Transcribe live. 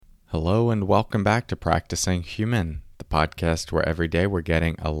Hello and welcome back to Practicing Human, the podcast where every day we're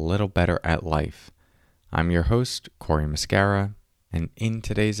getting a little better at life. I'm your host, Corey Mascara, and in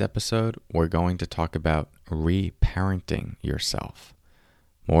today's episode, we're going to talk about reparenting yourself.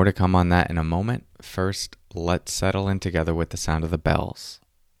 More to come on that in a moment. First, let's settle in together with the sound of the bells.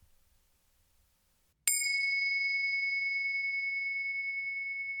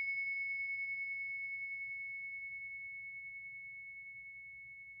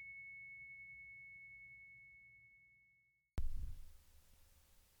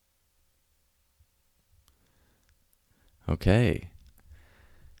 Okay,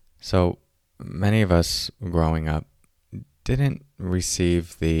 so many of us growing up didn't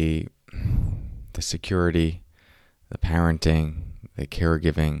receive the security, the parenting, the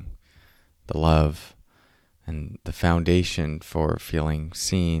caregiving, the love, and the foundation for feeling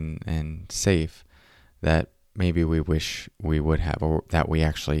seen and safe that maybe we wish we would have, or that we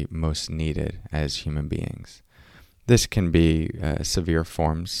actually most needed as human beings. This can be severe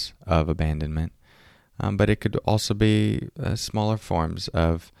forms of abandonment, but it could also be smaller forms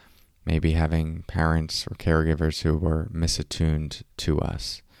of maybe having parents or caregivers who were misattuned to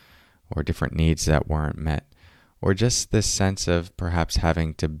us, or different needs that weren't met, or just this sense of perhaps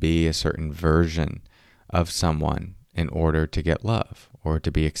having to be a certain version of someone in order to get love or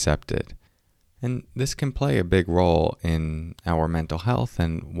to be accepted. And this can play a big role in our mental health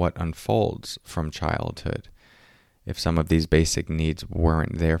and what unfolds from childhood. If some of these basic needs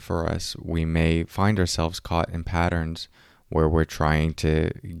weren't there for us, we may find ourselves caught in patterns where we're trying to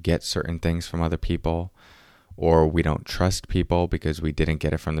get certain things from other people, or we don't trust people because we didn't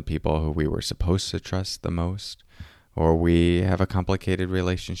get it from the people who we were supposed to trust the most, or we have a complicated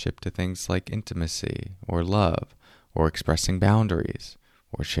relationship to things like intimacy or love or expressing boundaries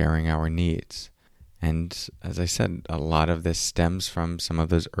or sharing our needs. And as I said, a lot of this stems from some of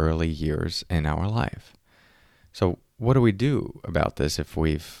those early years in our life. So what do we do about this if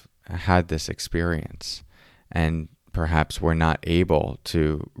we've had this experience and perhaps we're not able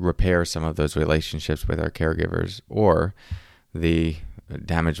to repair some of those relationships with our caregivers, or the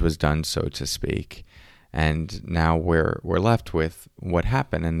damage was done, so to speak, and now we're left with what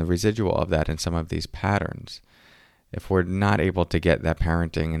happened and the residual of that in some of these patterns? If we're not able to get that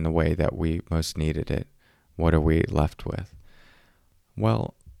parenting in the way that we most needed it, what are we left with?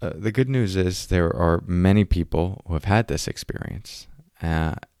 Well, the good news is there are many people who have had this experience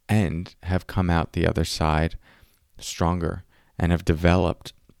and have come out the other side stronger and have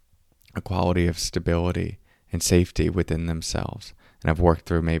developed a quality of stability and safety within themselves, and have worked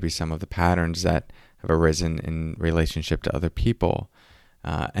through maybe some of the patterns that have arisen in relationship to other people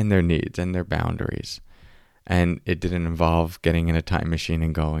and their needs and their boundaries. And it didn't involve getting in a time machine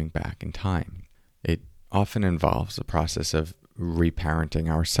and going back in time. It often involves the process of reparenting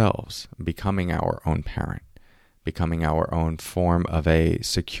ourselves, becoming our own parent, becoming our own form of a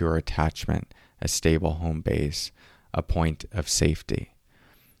secure attachment, a stable home base, a point of safety.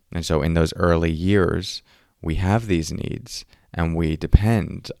 And so in those early years, we have these needs and we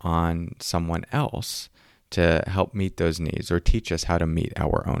depend on someone else to help meet those needs or teach us how to meet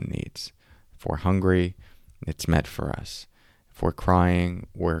our own needs. If we're hungry, it's met for us. If we're crying,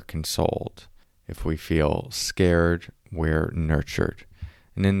 we're consoled. If we feel scared, we're nurtured.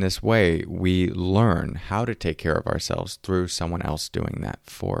 And in this way, we learn how to take care of ourselves through someone else doing that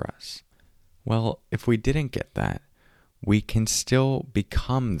for us. Well, if we didn't get that, we can still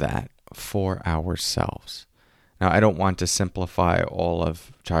become that for ourselves. Now, I don't want to simplify all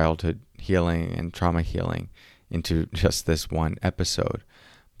of childhood healing and trauma healing into just this one episode,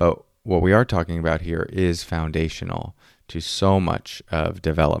 but what we are talking about here is foundational to so much of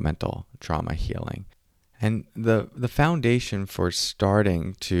developmental trauma healing. And the foundation for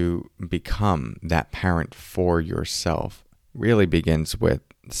starting to become that parent for yourself really begins with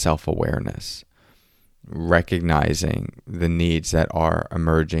self-awareness, recognizing the needs that are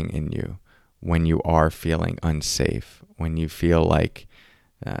emerging in you when you are feeling unsafe, when you feel like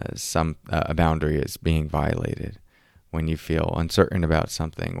a boundary is being violated, when you feel uncertain about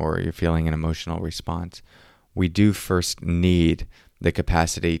something or you're feeling an emotional response. We do first need the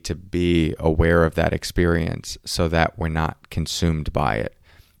capacity to be aware of that experience so that we're not consumed by it.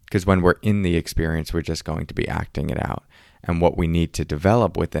 Because when we're in the experience, we're just going to be acting it out. And what we need to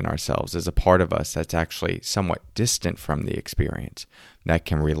develop within ourselves is a part of us that's actually somewhat distant from the experience, that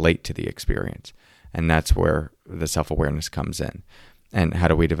can relate to the experience. And that's where the self-awareness comes in. And how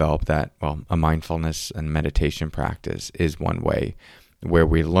do we develop that? Well, a mindfulness and meditation practice is one way where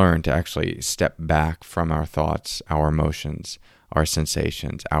we learn to actually step back from our thoughts, our emotions, our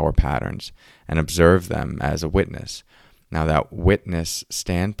sensations, our patterns, and observe them as a witness. Now, that witness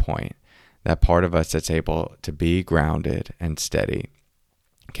standpoint, that part of us that's able to be grounded and steady,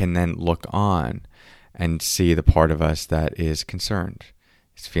 can then look on and see the part of us that is concerned,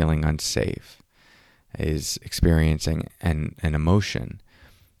 is feeling unsafe, is experiencing an emotion,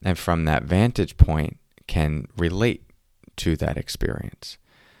 and from that vantage point can relate to that experience.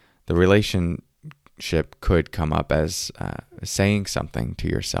 The relationship could come up as saying something to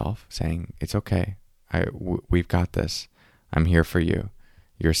yourself, saying, it's okay, we've got this, I'm here for you,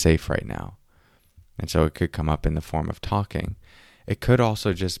 you're safe right now. And so it could come up in the form of talking. It could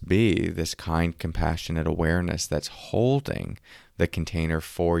also just be this kind, compassionate awareness that's holding the container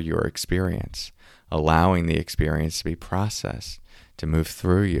for your experience, allowing the experience to be processed, to move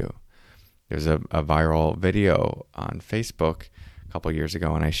through you. There's a viral video on Facebook a couple years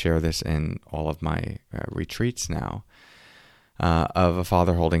ago, and I share this in all of my retreats now, of a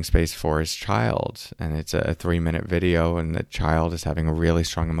father holding space for his child. And it's a 3-minute video, and the child is having a really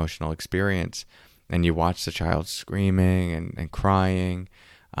strong emotional experience. And you watch the child screaming and crying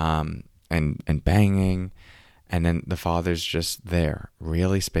and banging. And then the father's just there,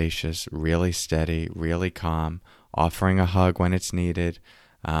 really spacious, really steady, really calm, offering a hug when it's needed.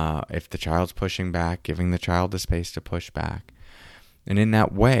 If the child's pushing back, giving the child the space to push back. And in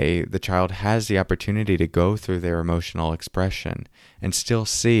that way, the child has the opportunity to go through their emotional expression and still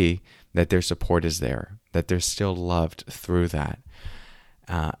see that their support is there, that they're still loved through that.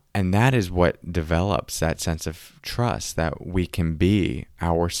 And that is what develops that sense of trust that we can be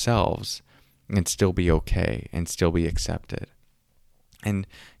ourselves and still be okay and still be accepted. And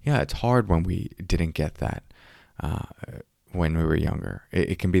yeah, it's hard when we didn't get that when we were younger.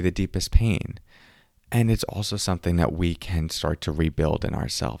 It can be the deepest pain. And it's also something that we can start to rebuild in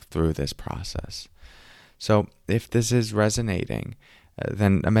ourselves through this process. So if this is resonating,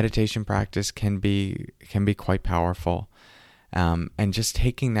 then a meditation practice can be quite powerful. And just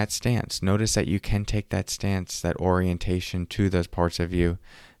taking that stance. Notice that you can take that stance, that orientation to those parts of you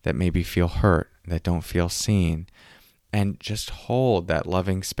that maybe feel hurt, that don't feel seen, and just hold that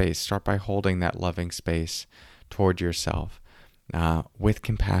loving space. Start by holding that loving space toward yourself with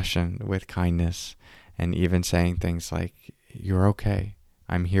compassion, with kindness, and even saying things like, you're okay,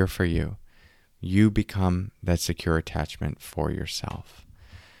 I'm here for you. You become that secure attachment for yourself.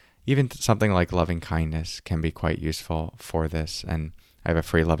 Even something like loving kindness can be quite useful for this. And I have a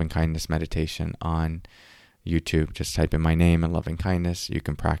free loving kindness meditation on YouTube. Just type in my name and loving kindness. You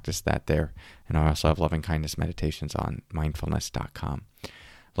can practice that there. And I also have loving kindness meditations on mindfulness.com.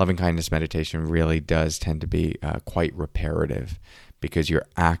 Loving kindness meditation really does tend to be quite reparative because you're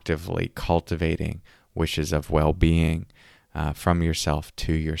actively cultivating wishes of well-being, from yourself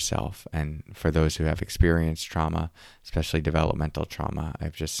to yourself. And for those who have experienced trauma, especially developmental trauma,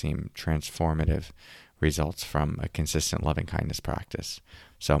 I've just seen transformative results from a consistent loving kindness practice.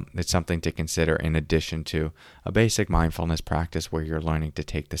 So it's something to consider in addition to a basic mindfulness practice where you're learning to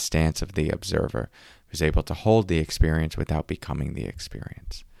take the stance of the observer who's able to hold the experience without becoming the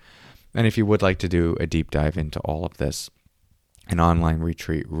experience. And if you would like to do a deep dive into all of this, an online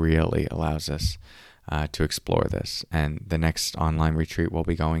retreat really allows us to explore this. And the next online retreat will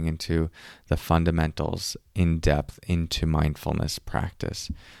be going into the fundamentals in depth into mindfulness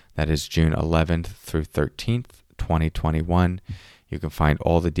practice. That is June 11th through 13th, 2021. You can find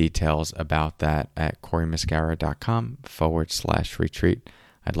all the details about that at CoreyMuscara.com/retreat.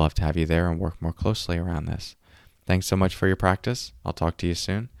 I'd love to have you there and work more closely around this. Thanks so much for your practice. I'll talk to you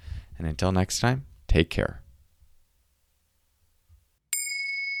soon. And until next time, take care.